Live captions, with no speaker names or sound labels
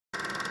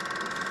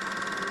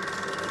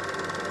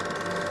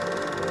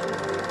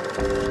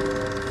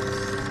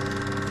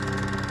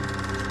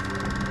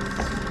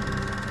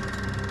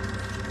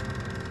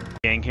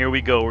gang, here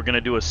we go. We're going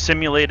to do a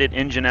simulated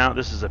engine out.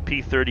 This is a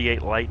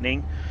P38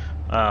 Lightning,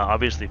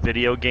 obviously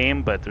video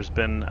game, but there's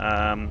been,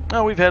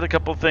 we've had a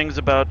couple things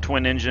about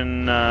twin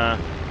engine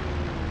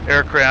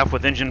aircraft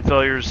with engine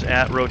failures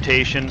at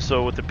rotation.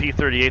 So with the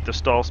P38, the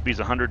stall speed is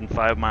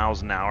 105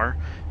 miles an hour.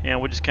 And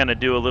we'll just kind of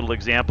do a little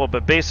example.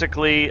 But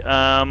basically, you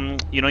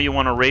know, you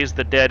want to raise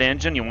the dead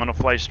engine. You want to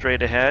fly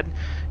straight ahead.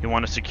 You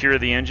want to secure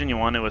the engine. You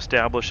want to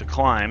establish a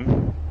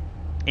climb.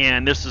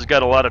 And this has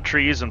got a lot of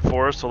trees and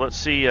forests, so let's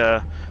see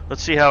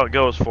how it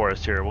goes for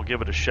us here. We'll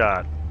give it a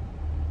shot.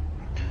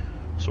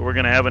 So we're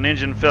going to have an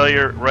engine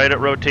failure right at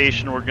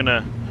rotation. We're going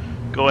to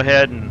go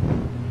ahead and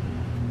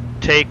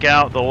take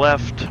out the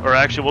left, or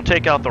actually we'll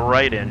take out the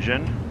right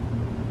engine.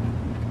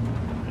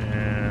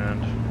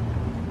 And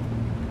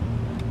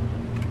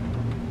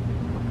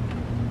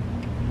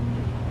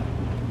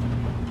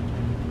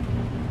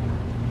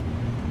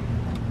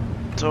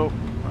so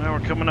now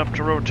we're coming up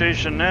to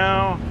rotation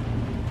now.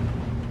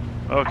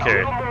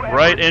 Okay,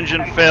 right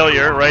engine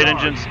failure, right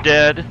engine's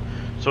dead.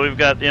 So we've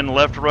got in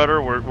left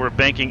rudder, we're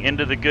banking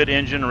into the good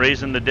engine,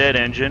 raising the dead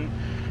engine.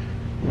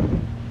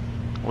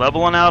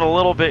 Leveling out a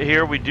little bit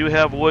here, we do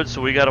have wood,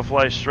 so we got to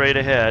fly straight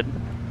ahead.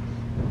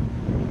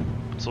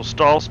 So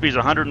stall speed's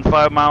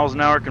 105 miles an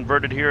hour,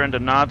 converted here into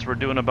knots, we're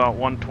doing about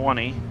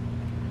 120.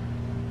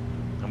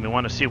 And we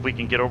want to see if we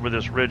can get over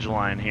this ridge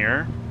line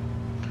here.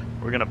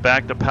 We're going to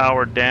back the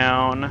power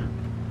down.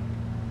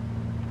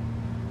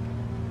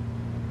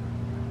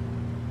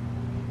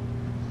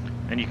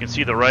 And you can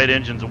see the right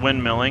engine's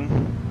windmilling.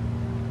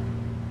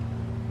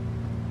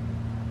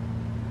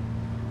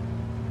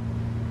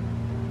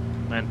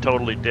 And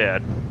totally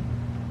dead.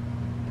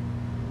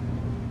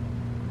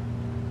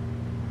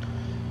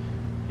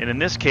 And in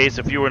this case,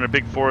 if you were in a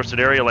big forested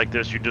area like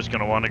this, you're just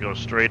going to want to go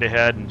straight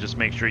ahead and just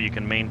make sure you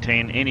can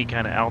maintain any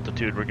kind of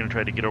altitude. We're going to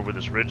try to get over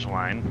this ridge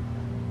line.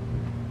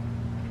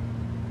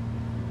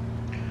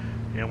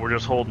 And we're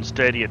just holding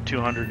steady at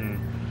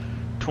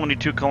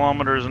 222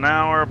 kilometers an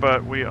hour,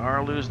 but we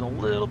are losing a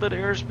little bit of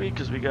airspeed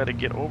because we got to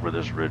get over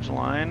this ridge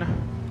line.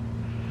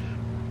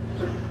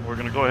 We're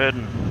going to go ahead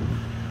and...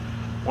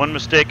 One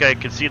mistake I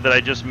could see that I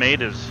just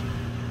made is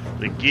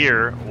the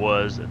gear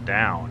was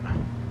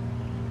down.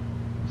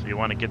 So you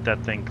want to get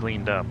that thing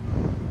cleaned up.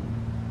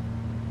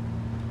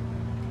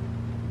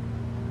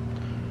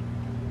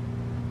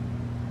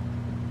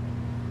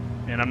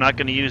 And I'm not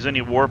going to use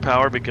any war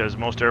power because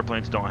most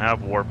airplanes don't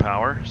have war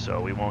power,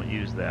 so we won't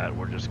use that.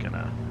 We're just going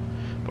to...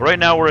 But right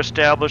now we're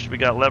established. We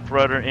got left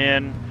rudder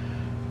in.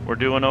 We're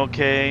doing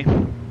okay.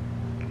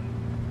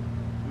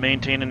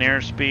 Maintaining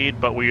airspeed,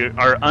 but we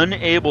are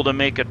unable to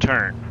make a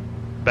turn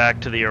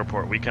back to the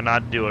airport. We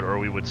cannot do it or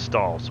we would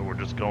stall, so we're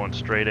just going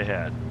straight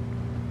ahead.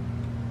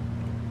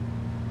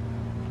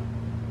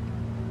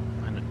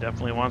 And it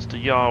definitely wants to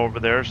yaw over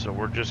there, so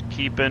we're just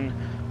keeping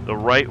the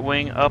right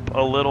wing up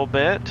a little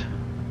bit.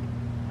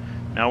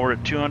 Now we're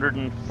at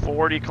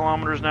 240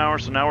 kilometers an hour,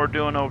 so now we're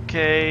doing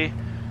okay.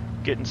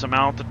 Getting some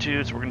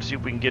altitude, so we're going to see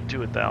if we can get to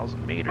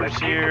 1,000 meters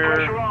here.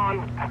 Pressure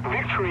on.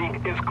 Victory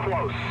is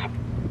close.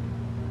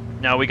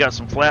 Now we got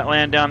some flat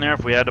land down there.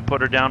 If we had to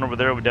put her down over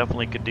there, we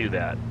definitely could do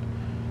that.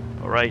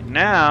 But right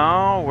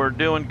now, we're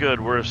doing good.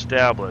 We're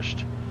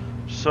established.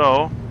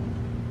 So,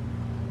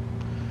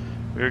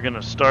 we're going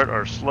to start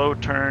our slow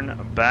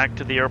turn back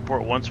to the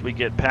airport once we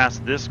get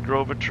past this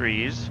grove of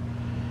trees.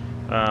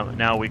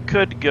 Now we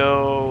could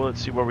go,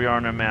 let's see where we are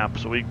on our map.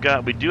 So we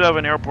do have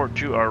an airport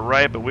to our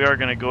right, but we are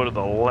going to go to the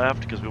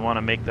left because we want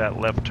to make that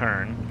left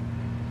turn.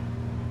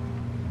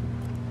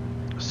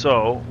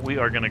 So we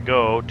are going to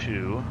go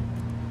to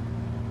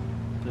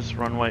this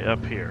runway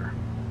up here.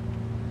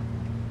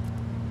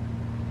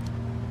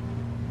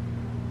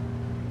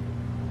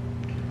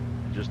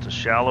 Just a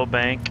shallow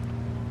bank.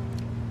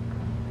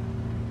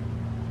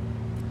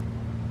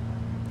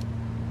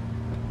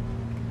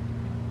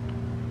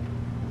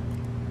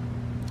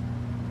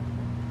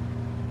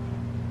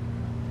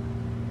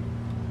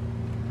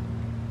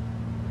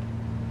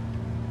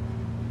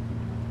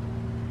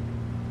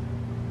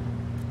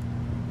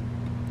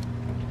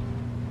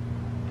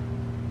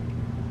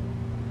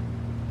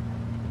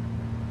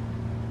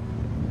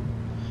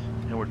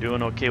 We're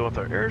doing okay with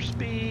our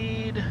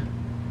airspeed.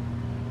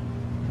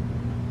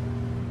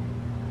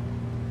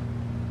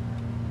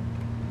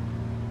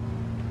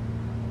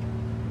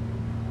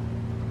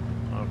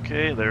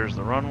 Okay, there's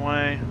the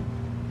runway.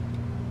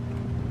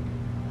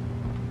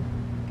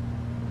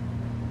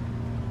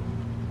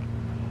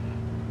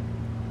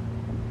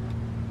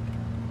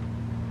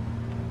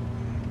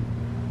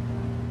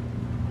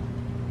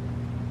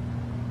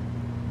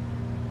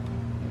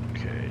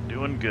 Okay,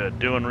 doing good,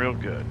 doing real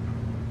good.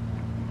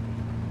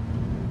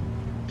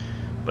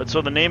 But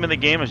so the name of the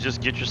game is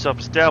just get yourself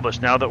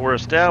established. Now that we're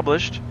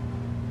established,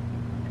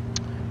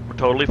 we're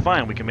totally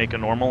fine. We can make a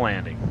normal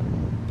landing.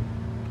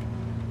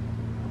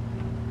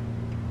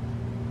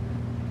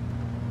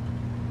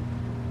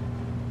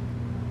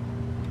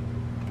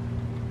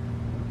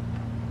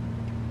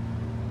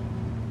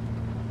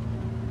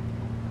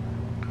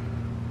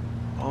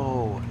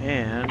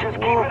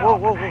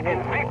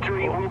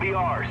 will be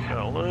ours. Got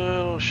a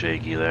little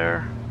shaky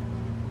there.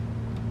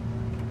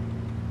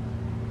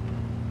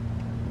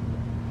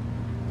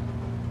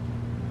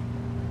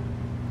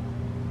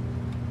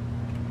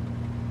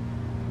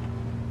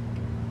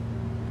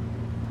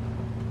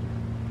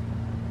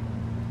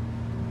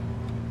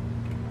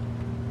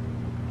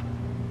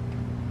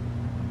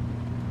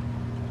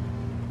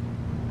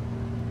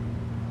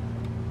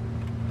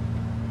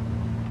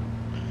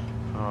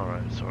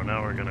 Alright, so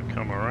now we're going to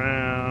come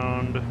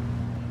around.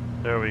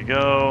 There we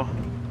go.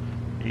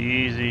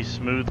 Easy,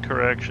 smooth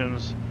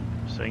corrections.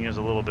 This thing is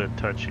a little bit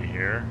touchy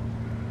here.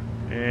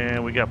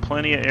 And we got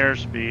plenty of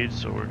airspeed,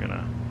 so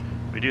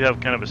we do have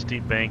kind of a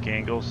steep bank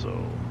angle, so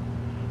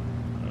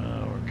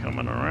we're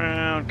coming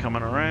around.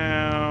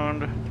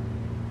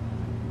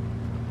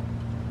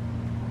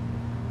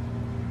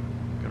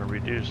 Gonna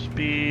reduce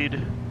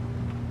speed.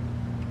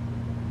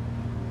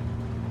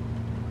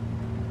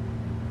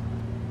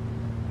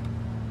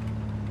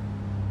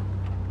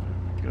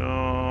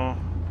 Go.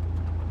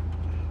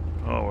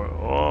 Oh, we're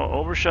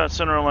overshot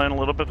center line a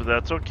little bit, but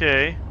that's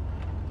okay.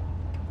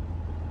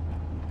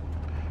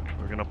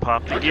 We're gonna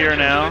pop the gear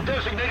now,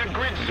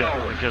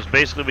 because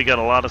basically we got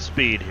a lot of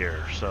speed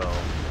here. So,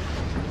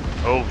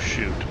 oh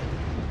shoot,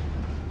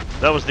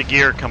 that was the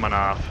gear coming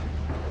off.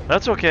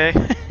 That's okay.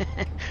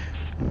 A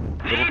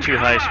little too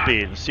high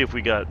speed. Let's see if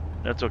we got.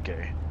 That's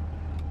okay.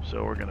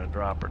 So we're gonna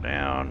drop her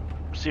down.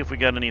 See if we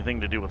got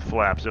anything to do with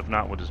flaps. If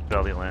not, we'll just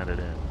belly land it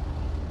in.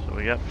 So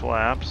we got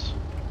flaps.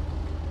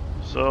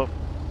 So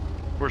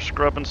we're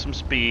scrubbing some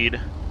speed.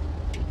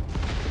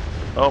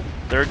 Oh,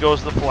 there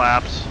goes the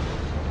flaps.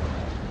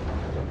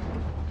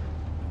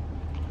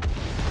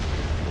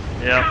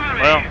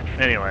 Yeah, well,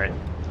 anyway.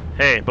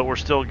 Hey, but we're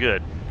still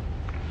good.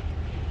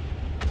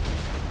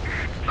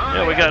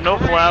 Yeah, we got no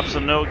flaps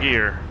and no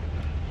gear.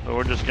 So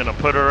we're just gonna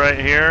put her right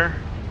here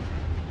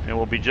and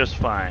we'll be just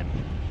fine.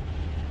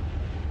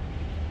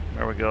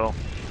 There we go.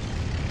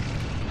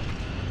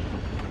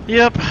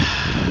 Yep.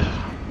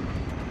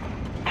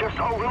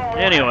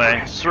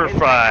 Anyway,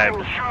 survived.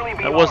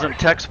 That wasn't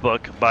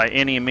textbook by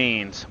any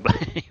means.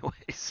 But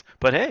anyways,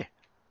 but hey,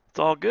 it's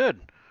all good.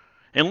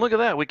 And look at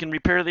that, we can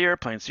repair the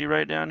airplane. See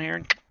right down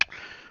here?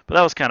 But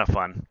that was kind of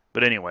fun.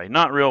 But anyway,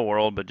 not real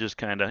world, but just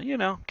kind of, you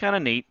know, kind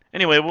of neat.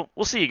 Anyway,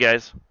 we'll see you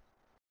guys.